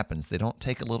something happens. They don't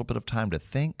take a little bit of time to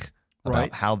think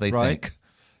about how they think.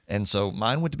 And so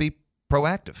mine would be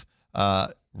proactive.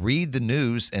 Read the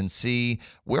news and see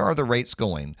where are the rates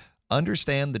going.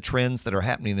 Understand the trends that are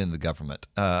happening in the government.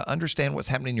 Understand what's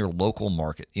happening in your local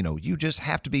market. You know, you just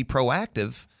have to be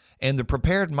proactive, and the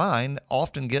prepared mind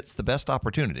often gets the best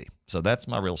opportunity. So that's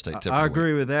my real estate tip. I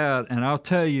agree with that, and I'll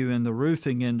tell you, in the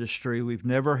roofing industry, we've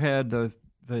never had the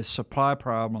supply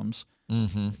problems.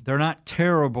 Mm-hmm. They're not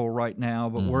terrible right now,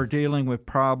 but we're dealing with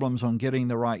problems on getting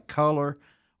the right color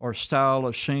or style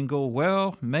of shingle.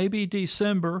 Well, maybe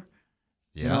December.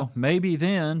 Yeah. You know, maybe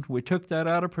then. We took that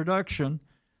out of production.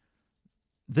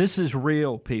 This is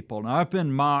real, people. Now, I've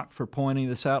been mocked for pointing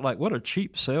this out, like, what a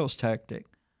cheap sales tactic.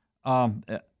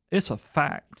 It's a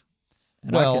fact.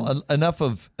 And well,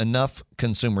 enough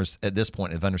consumers at this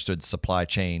point have understood supply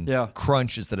chain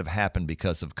crunches that have happened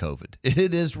because of COVID.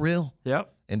 It is real.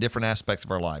 Yep. In different aspects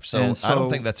of our life. So I don't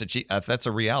think that's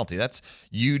a reality. That's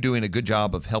you doing a good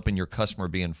job of helping your customer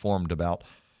be informed about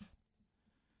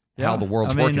how the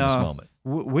world's working this moment.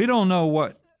 We don't know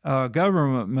what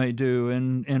government may do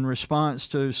in response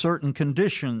to certain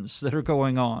conditions that are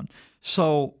going on.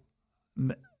 So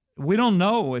we don't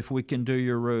know if we can do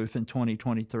your roof in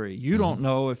 2023. You don't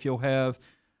know if you'll have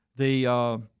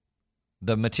the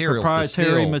materials,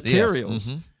 proprietary materials.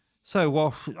 Yes. Mm-hmm.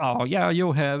 So,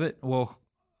 you'll have it. Well,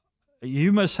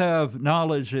 you must have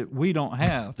knowledge that we don't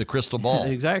have. The crystal ball.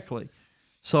 Exactly.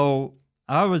 So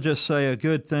I would just say a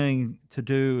good thing to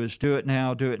do is do it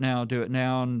now, do it now, do it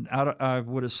now. And I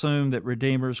would assume that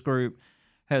Redeemers Group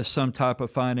has some type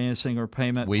of financing or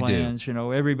payment plans. Do. You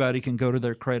know, everybody can go to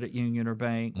their credit union or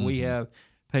bank. Mm-hmm. We have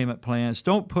payment plans.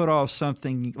 Don't put off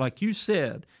something, like you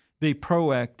said, be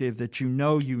proactive that you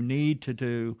know you need to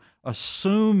do,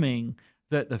 assuming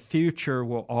that the future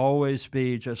will always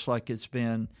be just like it's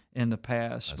been in the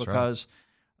past. That's because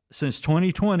since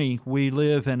 2020, we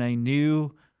live in a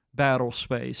new battle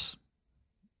space.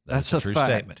 That's a true fact.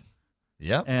 Statement.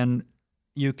 Yep. And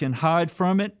you can hide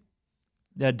from it.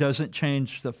 That doesn't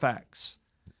change the facts.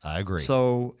 I agree.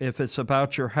 So if it's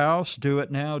about your house, do it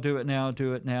now, do it now,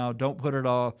 do it now. Don't put it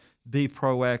off. Be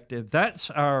proactive. That's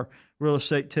our real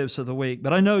estate tips of the week.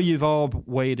 But I know you've all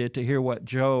waited to hear what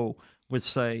Joe would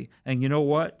say. And you know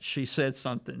what? She said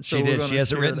something. So she did. She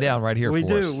has it written down right here for us.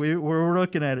 We do. We're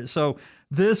looking at it. So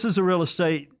this is a real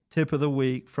estate tip of the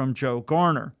week from Joe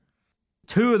Garner.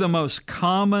 2 of the most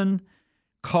common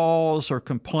calls or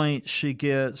complaints she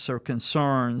gets or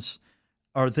concerns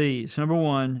are these. Number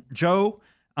 1, Joe,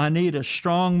 I need a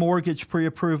strong mortgage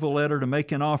pre-approval letter to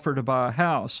make an offer to buy a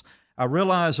house. I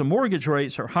realize the mortgage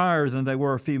rates are higher than they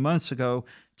were a few months ago.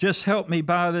 Just help me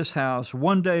buy this house.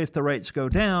 One day, if the rates go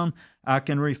down, I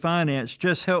can refinance.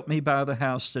 Just help me buy the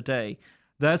house today.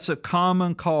 That's a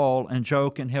common call, and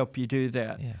Joe can help you do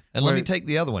that. Yeah. And let me take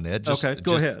the other one, Ed.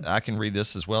 Go ahead. I can read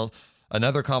this as well.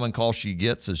 Another common call she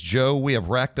gets is, Joe, we have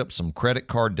racked up some credit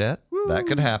card debt. Woo. That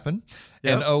could happen.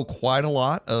 Yep. And owe quite a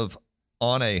lot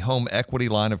on a home equity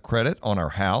line of credit on our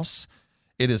house.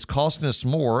 It is costing us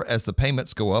more as the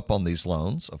payments go up on these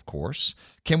loans, of course.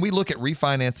 Can we look at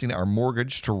refinancing our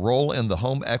mortgage to roll in the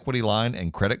home equity line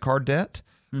and credit card debt?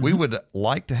 Mm-hmm. We would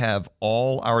like to have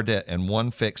all our debt in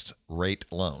one fixed rate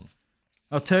loan.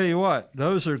 I'll tell you what,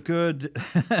 those are good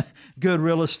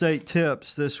real estate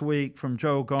tips this week from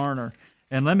Joe Garner.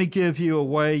 And let me give you a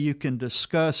way you can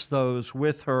discuss those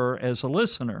with her as a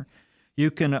listener.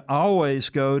 You can always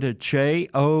go to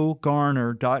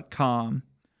jogarner.com.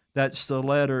 That's the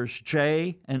letters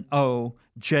J and O,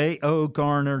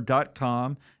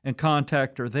 jogarner.com, and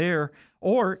contact her there.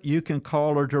 Or you can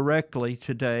call her directly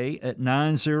today at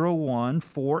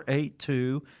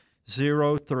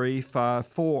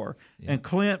 901-482-0354. Yeah. And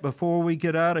Clint, before we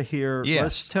get out of here,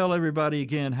 let's tell everybody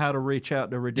again how to reach out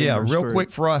to Redeemers Group. Group.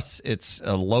 Quick for us, it's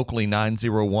locally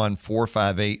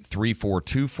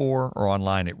 901-458-3424 or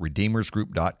online at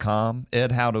redeemersgroup.com.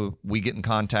 Ed, how do we get in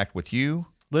contact with you?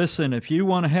 Listen, if you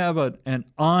want to have an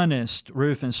honest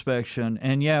roof inspection,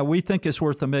 and we think it's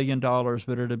worth $1 million,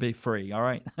 but it'll be free, all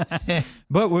right?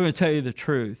 But we're going to tell you the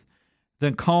truth.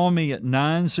 Then call me at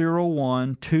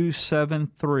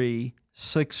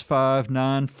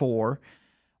 901-273-6594.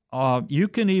 You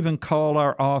can even call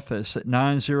our office at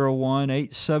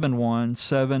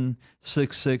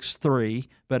 901-871-7663,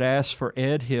 but ask for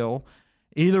Ed Hill.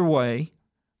 Either way,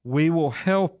 we will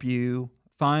help you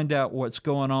find out what's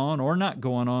going on or not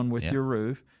going on with your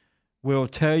roof. We'll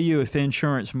tell you if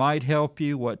insurance might help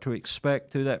you, what to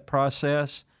expect through that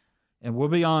process, and we'll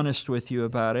be honest with you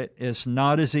about it. It's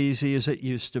not as easy as it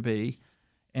used to be,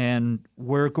 and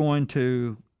we're not going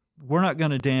to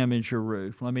damage your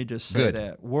roof. Let me just say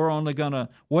that. We're only going to,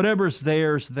 whatever's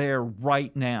there's there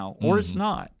right now, or it's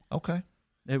not. Okay.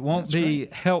 It won't be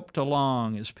helped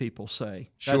along, as people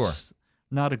say. Sure. That's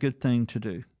not a good thing to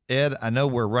do. Ed, I know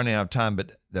we're running out of time,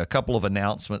 but a couple of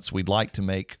announcements we'd like to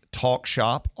make. Talk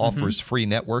Shop offers free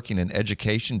networking and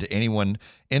education to anyone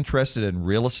interested in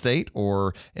real estate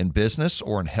or in business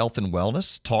or in health and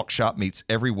wellness. Talk Shop meets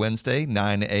every Wednesday,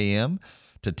 9 a.m.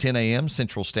 to 10 a.m.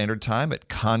 Central Standard Time at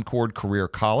Concord Career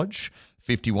College,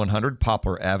 5100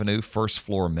 Poplar Avenue, first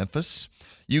floor, Memphis.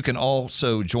 You can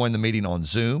also join the meeting on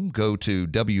Zoom. Go to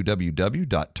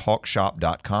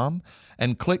www.talkshop.com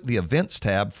and click the Events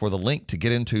tab for the link to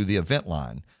get into the event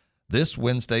line. This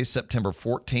Wednesday, September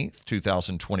 14th,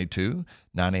 2022,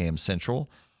 9 a.m. Central,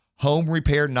 Home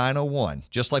Repair 901,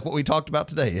 just like what we talked about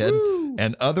today, Ed,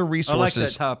 and other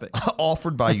resources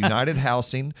offered by United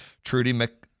Housing, Trudy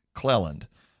McClelland.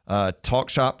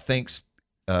 Talk Shop thanks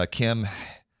Kim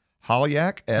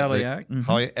Holyak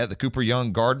at the Cooper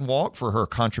Young Garden Walk for her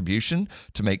contribution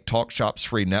to make Talk Shop's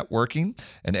free networking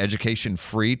and education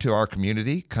free to our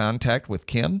community. Contact with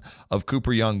Kim of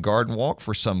Cooper Young Garden Walk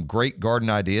for some great garden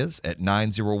ideas at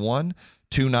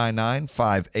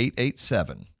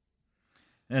 901-299-5887.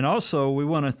 And also, we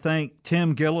want to thank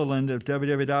Tim Gilliland of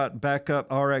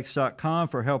www.backuprx.com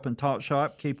for helping Talk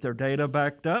Shop keep their data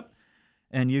backed up.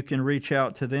 And you can reach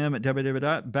out to them at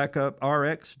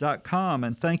www.backuprx.com.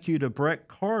 And thank you to Brett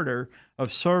Carter of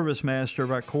ServiceMaster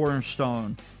by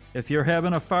Cornerstone. If you're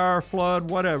having a fire, flood,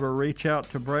 whatever, reach out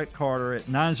to Brett Carter at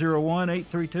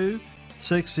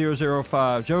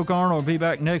 901-832-6005. Joe Garner will be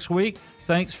back next week.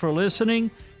 Thanks for listening.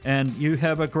 And you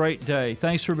have a great day.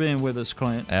 Thanks for being with us,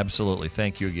 Clint. Absolutely.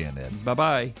 Thank you again, Ed.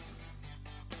 Bye-bye.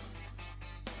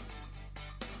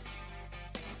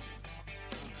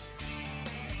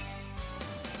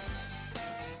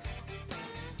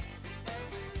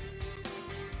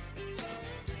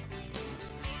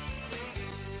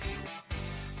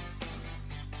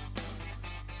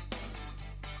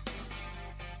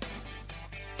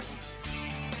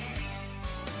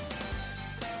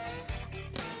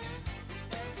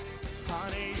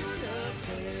 Honey, your love's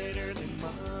better than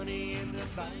money in the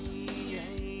bank.